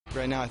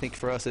Right now, I think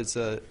for us, it's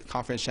a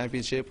conference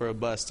championship or a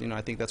bust. You know,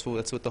 I think that's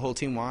what the whole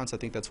team wants. I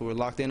think that's what we're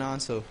locked in on.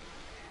 So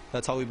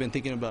that's all we've been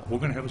thinking about. We're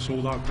going to have a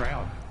sold-out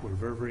crowd. We're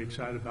very, very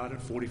excited about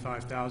it.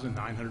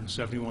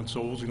 45,971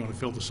 souls are going to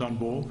fill the Sun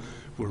Bowl.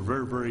 We're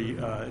very, very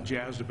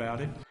jazzed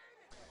about it.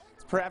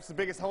 It's perhaps the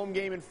biggest home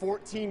game in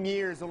 14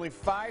 years. Only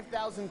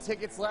 5,000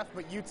 tickets left,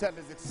 but UTEP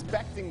is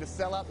expecting to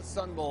sell out the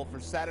Sun Bowl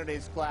for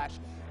Saturday's clash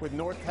with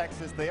North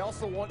Texas. They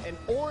also want an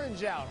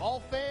orange out.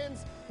 All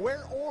fans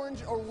wear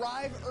orange,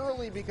 arrive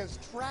early because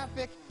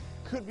traffic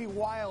could be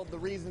wild. The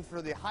reason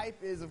for the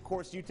hype is, of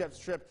course, UTEP's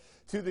trip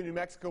to the New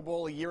Mexico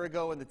Bowl a year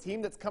ago and the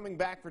team that's coming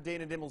back for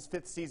Dana Dimel's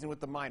 5th season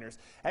with the Miners.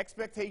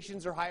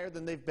 Expectations are higher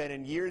than they've been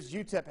in years.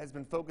 UTEP has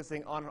been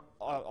focusing on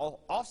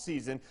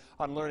off-season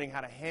on learning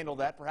how to handle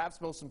that, perhaps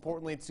most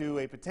importantly to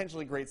a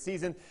potentially great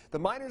season. The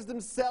Miners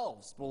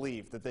themselves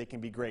believe that they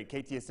can be great.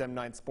 KTSM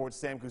 9 Sports'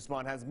 Sam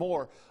Guzman has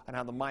more on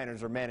how the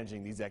Miners are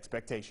managing these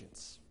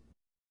expectations.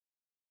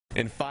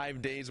 In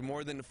 5 days,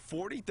 more than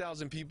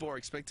 40,000 people are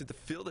expected to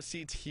fill the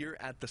seats here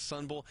at the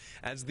Sun Bowl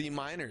as the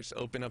Miners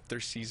open up their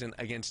season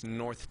against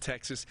North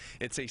Texas.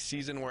 It's a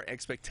season where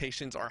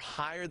expectations are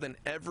higher than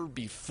ever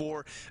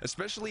before,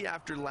 especially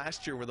after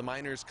last year where the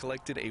Miners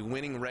collected a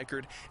winning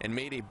record and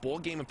made a bowl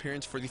game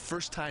appearance for the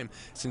first time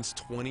since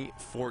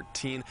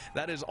 2014.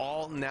 That is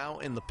all now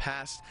in the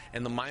past,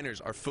 and the Miners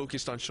are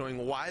focused on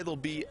showing why they'll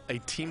be a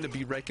team to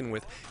be reckoned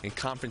with in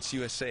Conference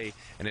USA,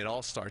 and it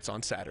all starts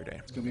on Saturday.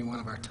 It's going to be one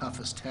of our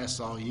toughest tests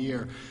all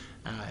year,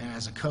 and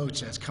as a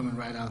coach, that's coming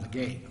right out of the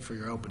gate for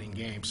your opening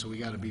game. So we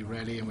got to be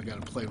ready, and we got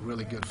to play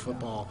really good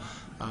football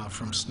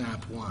from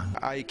snap one.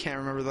 I can't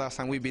remember the last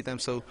time we beat them,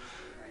 so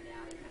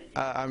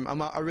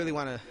I really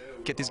want to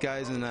get these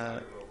guys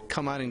and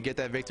come out and get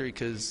that victory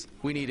because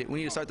we need it. We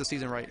need to start the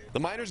season right. The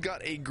Miners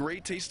got a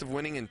great taste of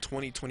winning in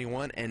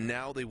 2021, and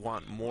now they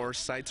want more.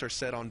 Sights are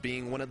set on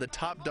being one of the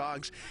top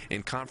dogs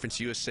in Conference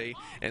USA,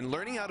 and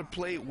learning how to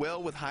play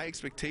well with high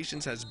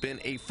expectations has been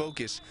a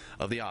focus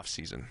of the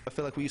offseason. I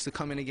feel like we used to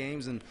come into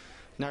games and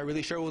not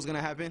really sure what was going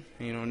to happen.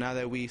 You know, now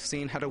that we've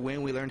seen how to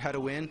win, we learned how to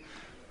win.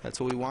 That's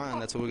what we want,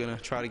 and that's what we're going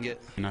to try to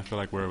get. And I feel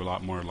like we're a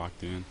lot more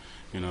locked in.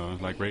 You know,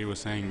 like Ray was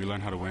saying, we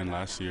learned how to win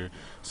last year.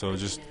 So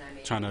just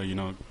trying to, you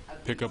know,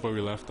 pick up where we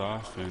left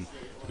off and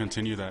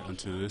continue that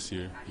into this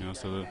year. You know,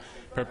 so the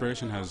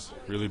preparation has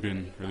really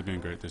been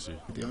great this year.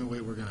 The only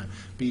way we're going to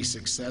be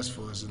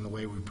successful is in the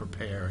way we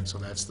prepare, and so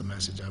that's the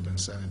message I've been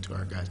sending to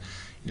our guys.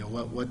 You know,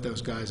 what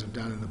those guys have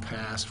done in the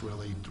past,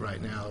 really,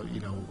 right now, you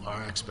know,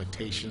 our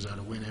expectations are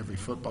to win every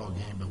football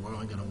game, but we're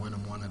only going to win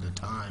them one at a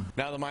time.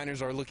 Now the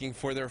Miners are looking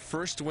for their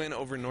first win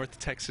over North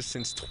Texas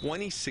since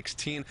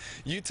 2016.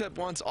 UTEP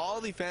wants all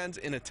the fans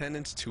in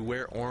attendance to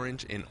wear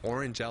orange and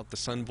orange out the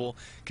Sun Bowl.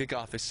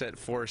 Kickoff is set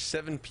for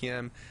 7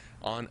 p.m.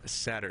 on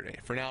Saturday.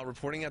 For now,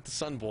 reporting at the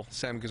Sun Bowl,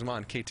 Sam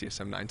Guzman,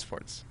 KTSM 9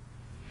 Sports.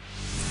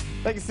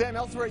 Thank you, Sam.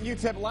 Elsewhere at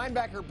UTEP,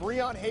 linebacker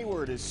Breon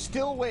Hayward is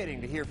still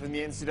waiting to hear from the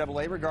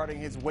NCAA regarding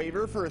his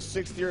waiver for a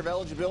 6th year of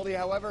eligibility.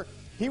 However,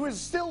 he was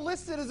still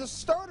listed as a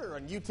starter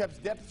on UTEP's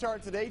depth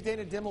chart today.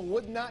 Dana Dimel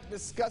would not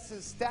discuss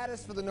his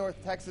status for the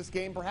North Texas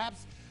game.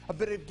 Perhaps a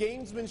bit of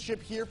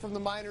gamesmanship here from the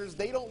Miners.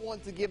 They don't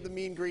want to give the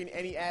Mean Green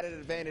any added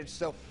advantage,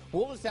 so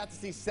we'll just have to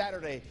see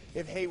Saturday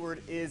if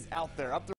Hayward is out there.